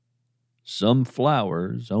Some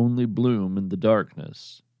flowers only bloom in the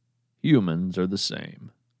darkness. Humans are the same.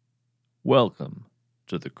 Welcome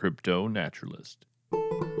to the Crypto Naturalist.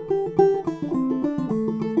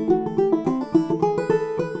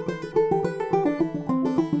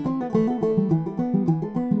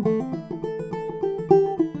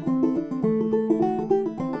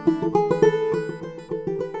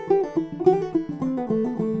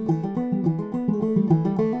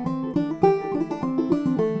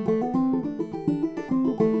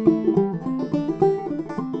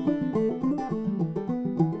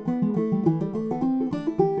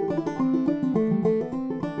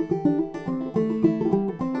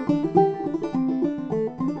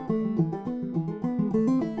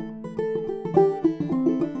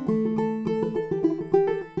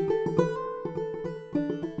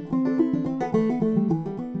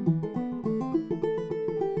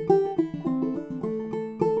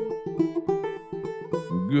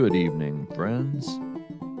 Good evening, friends.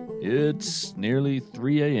 It's nearly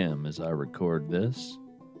 3 a.m. as I record this.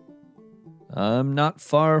 I'm not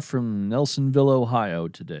far from Nelsonville, Ohio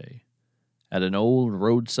today, at an old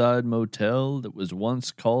roadside motel that was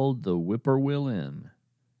once called the Whippoorwill Inn.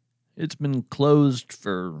 It's been closed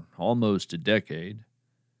for almost a decade.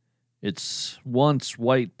 Its once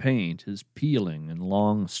white paint is peeling in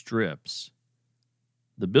long strips.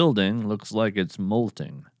 The building looks like it's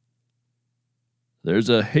molting. There's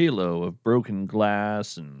a halo of broken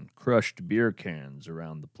glass and crushed beer cans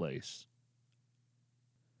around the place.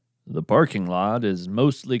 The parking lot is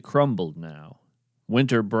mostly crumbled now,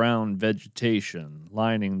 winter-brown vegetation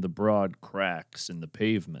lining the broad cracks in the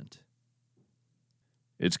pavement.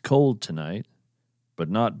 It's cold tonight, but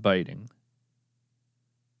not biting.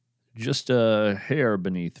 Just a hair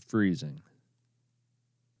beneath freezing.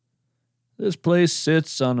 This place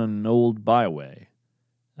sits on an old byway.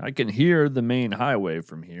 I can hear the main highway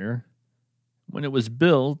from here. When it was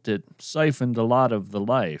built, it siphoned a lot of the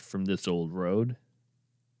life from this old road.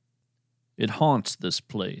 It haunts this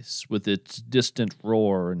place with its distant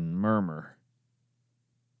roar and murmur.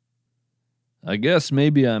 I guess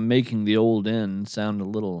maybe I'm making the old inn sound a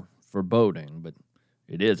little foreboding, but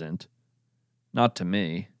it isn't. Not to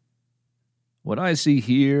me. What I see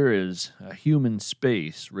here is a human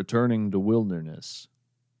space returning to wilderness.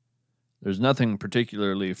 There's nothing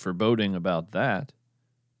particularly foreboding about that.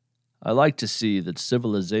 I like to see that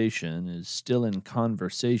civilization is still in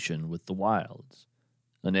conversation with the wilds,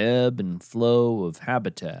 an ebb and flow of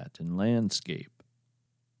habitat and landscape.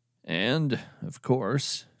 And, of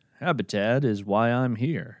course, habitat is why I'm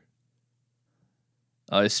here.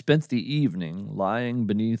 I spent the evening lying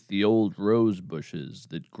beneath the old rose bushes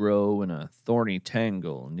that grow in a thorny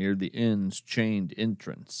tangle near the inn's chained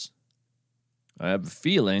entrance. I have a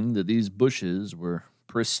feeling that these bushes were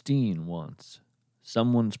pristine once,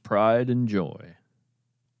 someone's pride and joy.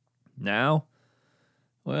 Now,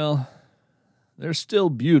 well, they're still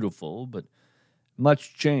beautiful, but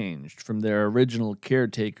much changed from their original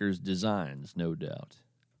caretaker's designs, no doubt.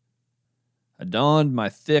 I donned my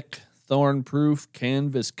thick, thorn-proof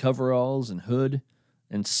canvas coveralls and hood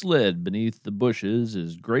and slid beneath the bushes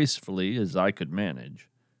as gracefully as I could manage.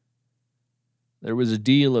 There was a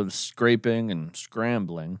deal of scraping and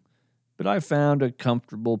scrambling, but I found a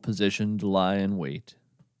comfortable position to lie in wait.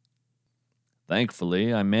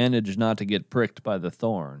 Thankfully, I managed not to get pricked by the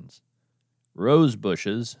thorns. Rose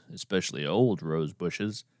bushes, especially old rose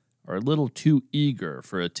bushes, are a little too eager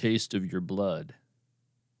for a taste of your blood.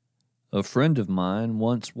 A friend of mine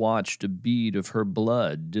once watched a bead of her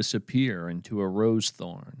blood disappear into a rose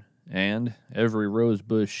thorn, and every rose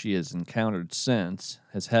bush she has encountered since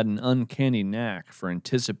has had an uncanny knack for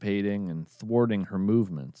anticipating and thwarting her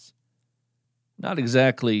movements. Not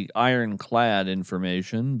exactly ironclad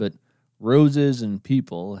information, but roses and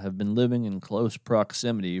people have been living in close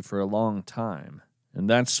proximity for a long time, and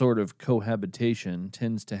that sort of cohabitation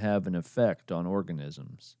tends to have an effect on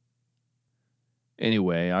organisms.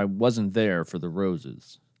 Anyway, I wasn't there for the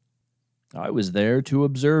roses. I was there to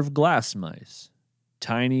observe glass mice,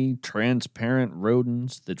 tiny, transparent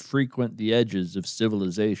rodents that frequent the edges of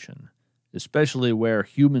civilization, especially where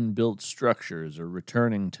human-built structures are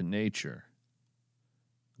returning to nature.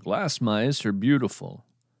 Glass mice are beautiful.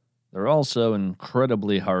 They're also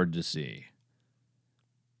incredibly hard to see.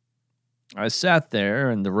 I sat there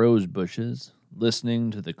in the rose bushes, listening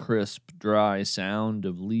to the crisp, dry sound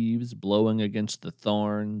of leaves blowing against the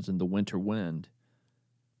thorns and the winter wind.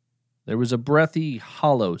 There was a breathy,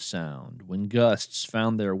 hollow sound when gusts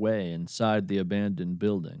found their way inside the abandoned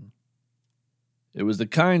building. It was the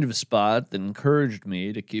kind of spot that encouraged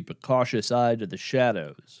me to keep a cautious eye to the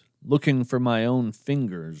shadows, looking for my own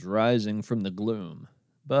fingers rising from the gloom,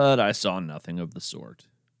 but I saw nothing of the sort.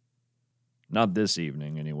 Not this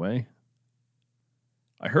evening, anyway.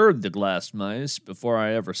 I heard the glass mice before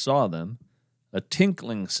I ever saw them, a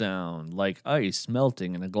tinkling sound like ice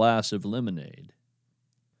melting in a glass of lemonade.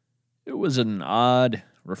 It was an odd,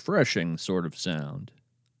 refreshing sort of sound.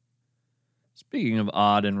 Speaking of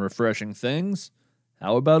odd and refreshing things,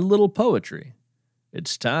 how about a little poetry?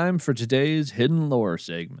 It's time for today's Hidden Lore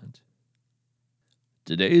segment.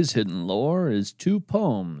 Today's Hidden Lore is 2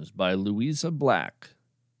 poems by Louisa Black.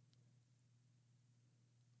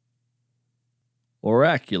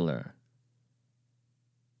 Oracular.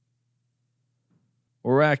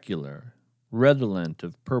 Oracular, redolent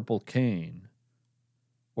of purple cane.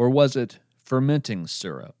 Or was it fermenting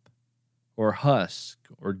syrup, or husk,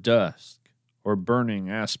 or dusk, or burning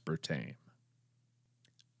aspartame?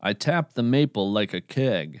 I tap the maple like a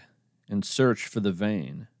keg and search for the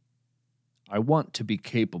vein. I want to be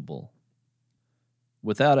capable.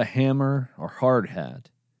 Without a hammer or hard hat,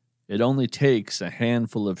 it only takes a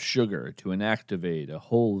handful of sugar to inactivate a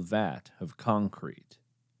whole vat of concrete.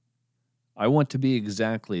 I want to be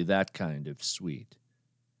exactly that kind of sweet.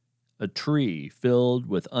 A tree filled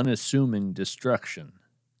with unassuming destruction.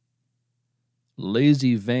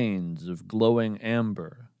 Lazy veins of glowing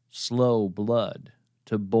amber, slow blood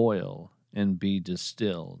to boil and be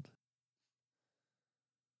distilled.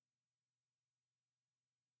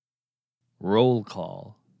 Roll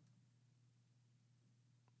call.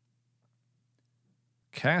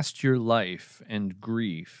 Cast your life and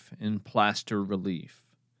grief in plaster relief.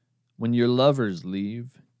 When your lovers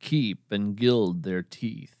leave, keep and gild their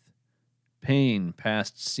teeth. Pain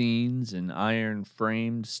past scenes in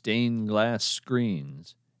iron-framed stained glass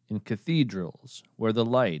screens, in cathedrals where the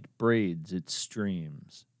light braids its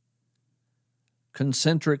streams.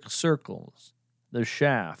 Concentric circles, the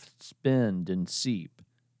shafts bend and seep,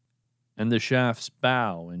 and the shafts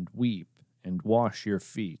bow and weep and wash your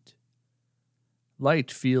feet.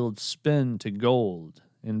 Light fields spin to gold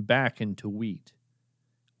and back into wheat.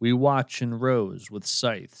 We watch in rows with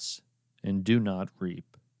scythes and do not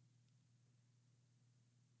reap.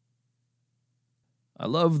 I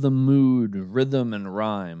love the mood, rhythm, and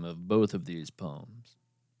rhyme of both of these poems.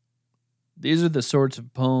 These are the sorts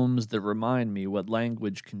of poems that remind me what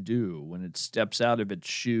language can do when it steps out of its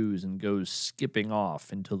shoes and goes skipping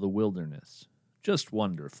off into the wilderness. Just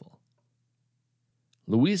wonderful.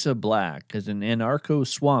 Louisa Black is an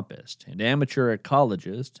anarcho-swampist and amateur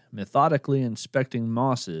ecologist methodically inspecting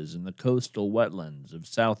mosses in the coastal wetlands of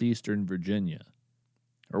southeastern Virginia.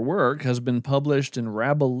 Her work has been published in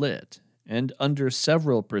Rabble Lit and under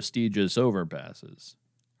several prestigious overpasses.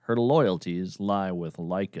 Her loyalties lie with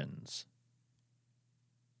lichens.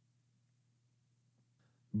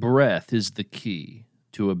 Breath is the key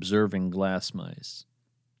to observing glass mice.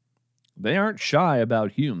 They aren't shy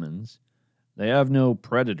about humans. They have no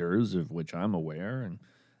predators of which I'm aware, and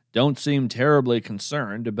don't seem terribly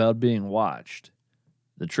concerned about being watched.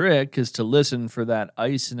 The trick is to listen for that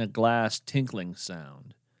ice in a glass tinkling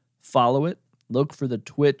sound. Follow it, look for the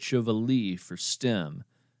twitch of a leaf or stem,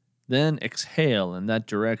 then exhale in that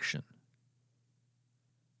direction.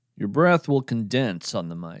 Your breath will condense on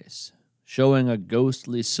the mice, showing a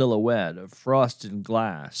ghostly silhouette of frosted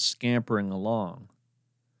glass scampering along.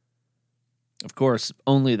 Of course,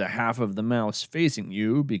 only the half of the mouse facing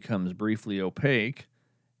you becomes briefly opaque,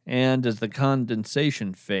 and as the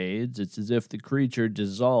condensation fades, it's as if the creature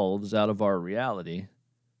dissolves out of our reality.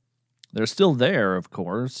 They're still there, of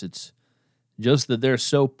course. It's just that they're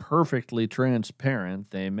so perfectly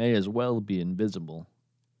transparent, they may as well be invisible.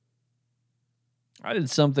 I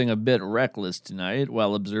did something a bit reckless tonight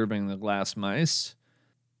while observing the glass mice.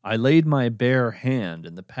 I laid my bare hand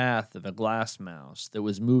in the path of a glass mouse that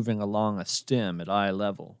was moving along a stem at eye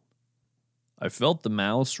level. I felt the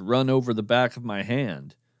mouse run over the back of my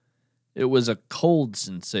hand. It was a cold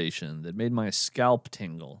sensation that made my scalp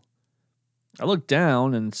tingle. I looked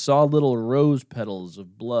down and saw little rose petals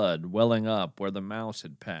of blood welling up where the mouse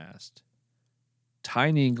had passed.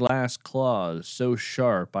 Tiny glass claws so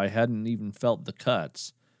sharp I hadn't even felt the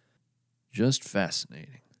cuts. Just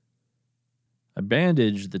fascinating. I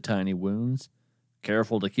bandaged the tiny wounds,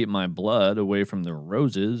 careful to keep my blood away from the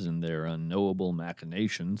roses and their unknowable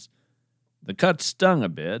machinations. The cuts stung a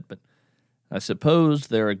bit, but I suppose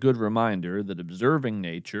they're a good reminder that observing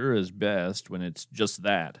nature is best when it's just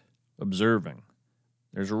that, observing.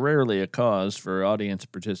 There's rarely a cause for audience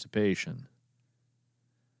participation.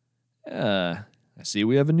 I see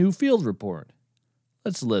we have a new field report.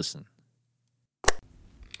 Let's listen.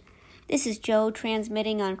 This is Joe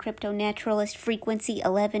transmitting on Crypto Naturalist frequency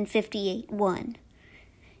 1158.1.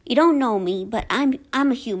 You don't know me, but I'm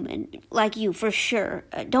a human, like you, for sure.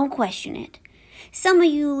 Don't question it. Some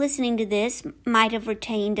of you listening to this might have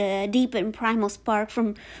retained a deep and primal spark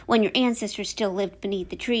from when your ancestors still lived beneath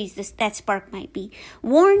the trees. That spark might be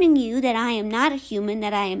warning you that I am not a human,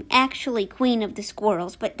 that I am actually queen of the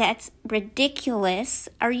squirrels. But that's ridiculous.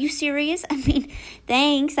 Are you serious? I mean,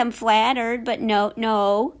 thanks, I'm flattered, but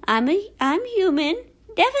no, I'm human.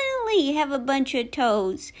 Definitely have a bunch of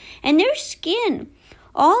toes, and there's skin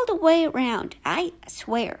all the way around. I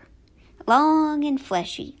swear, long and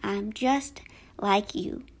fleshy. I'm just like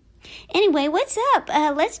you. Anyway, what's up?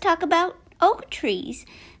 Let's talk about oak trees.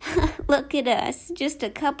 Look at us, just a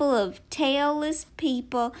couple of tailless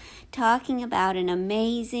people talking about an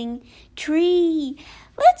amazing tree.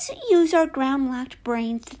 Let's use our ground-locked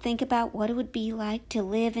brains to think about what it would be like to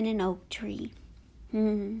live in an oak tree.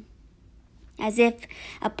 As if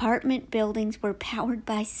apartment buildings were powered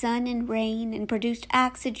by sun and rain and produced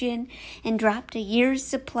oxygen and dropped a year's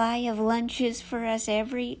supply of lunches for us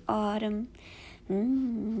every autumn.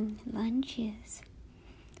 Lunches.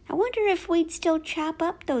 I wonder if we'd still chop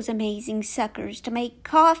up those amazing suckers to make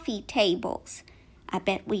coffee tables. I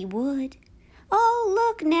bet we would. Oh,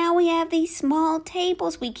 look, now we have these small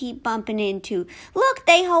tables we keep bumping into. Look,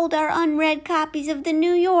 they hold our unread copies of the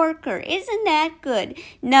New Yorker. Isn't that good?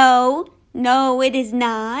 No, it is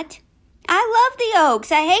not. I love the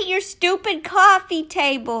Oaks. I hate your stupid coffee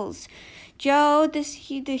tables. Joe, the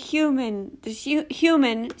human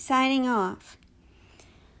signing off.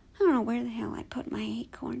 I don't know where the hell I put my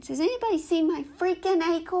acorns. Has anybody seen my freaking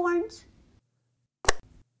acorns?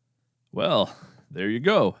 Well, there you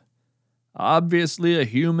go. Obviously a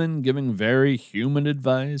human giving very human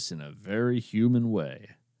advice in a very human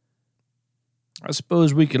way. I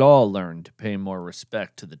suppose we could all learn to pay more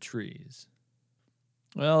respect to the trees.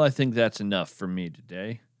 Well, I think that's enough for me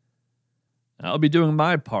today. I'll be doing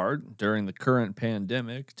my part during the current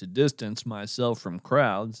pandemic to distance myself from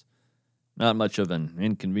crowds. Not much of an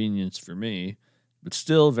inconvenience for me, but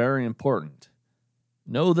still very important.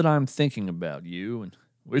 Know that I'm thinking about you and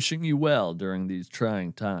wishing you well during these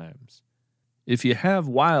trying times. If you have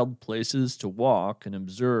wild places to walk and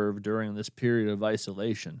observe during this period of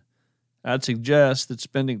isolation, I'd suggest that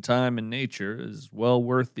spending time in nature is well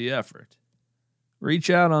worth the effort. Reach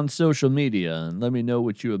out on social media and let me know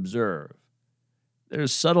what you observe.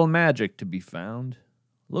 There's subtle magic to be found.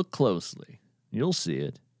 Look closely. You'll see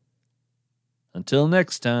it. Until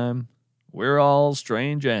next time, we're all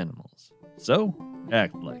strange animals, so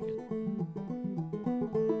act like it.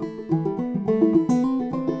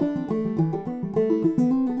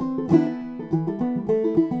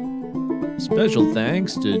 Special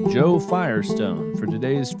thanks to Joe Firestone for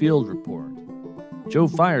today's field report. Joe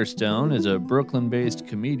Firestone is a Brooklyn-based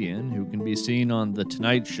comedian who can be seen on The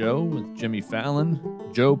Tonight Show with Jimmy Fallon,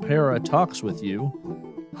 Joe Pera Talks With You,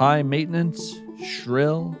 High Maintenance,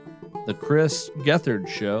 Shrill, The Chris Gethard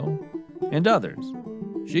Show, and others.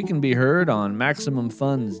 She can be heard on Maximum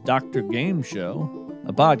Fun's Dr. Game Show,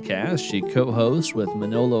 a podcast she co-hosts with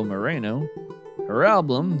Manolo Moreno. Her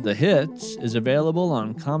album, The Hits, is available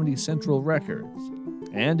on Comedy Central Records.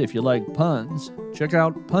 And if you like puns, check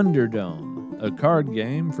out Punderdome, a card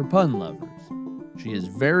game for pun lovers. She is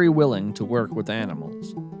very willing to work with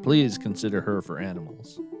animals. Please consider her for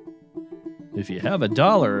animals. If you have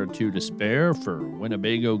 $1 or $2 to spare for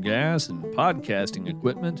Winnebago gas and podcasting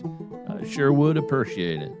equipment, I sure would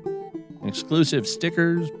appreciate it. Exclusive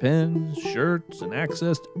stickers, pins, shirts, and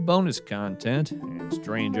access to bonus content and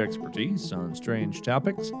strange expertise on strange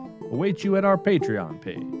topics await you at our Patreon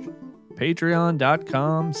page,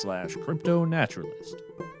 patreon.com/cryptonaturalist.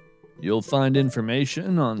 You'll find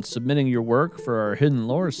information on submitting your work for our Hidden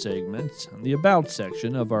Lore segments on the About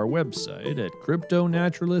section of our website at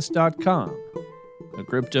cryptonaturalist.com. The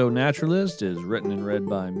Crypto Naturalist is written and read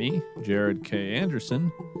by me, Jared K.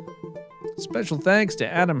 Anderson. Special thanks to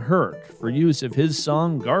Adam Hurt for use of his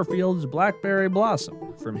song Garfield's Blackberry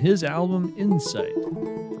Blossom from his album Insight.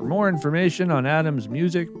 For more information on Adam's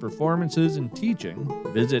music, performances, and teaching,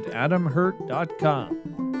 visit adamhurt.com.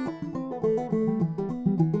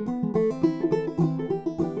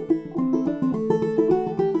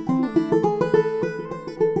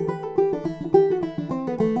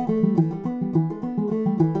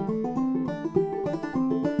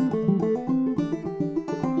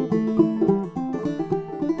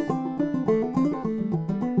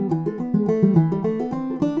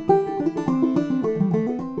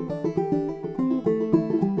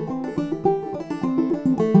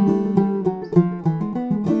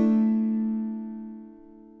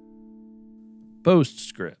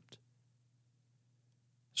 Postscript.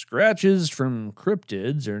 Scratches from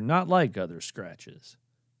cryptids are not like other scratches.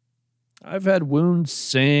 I've had wounds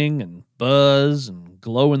sing and buzz and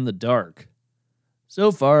glow in the dark.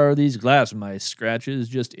 So far, these glass mice scratches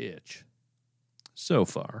just itch. So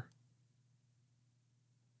far.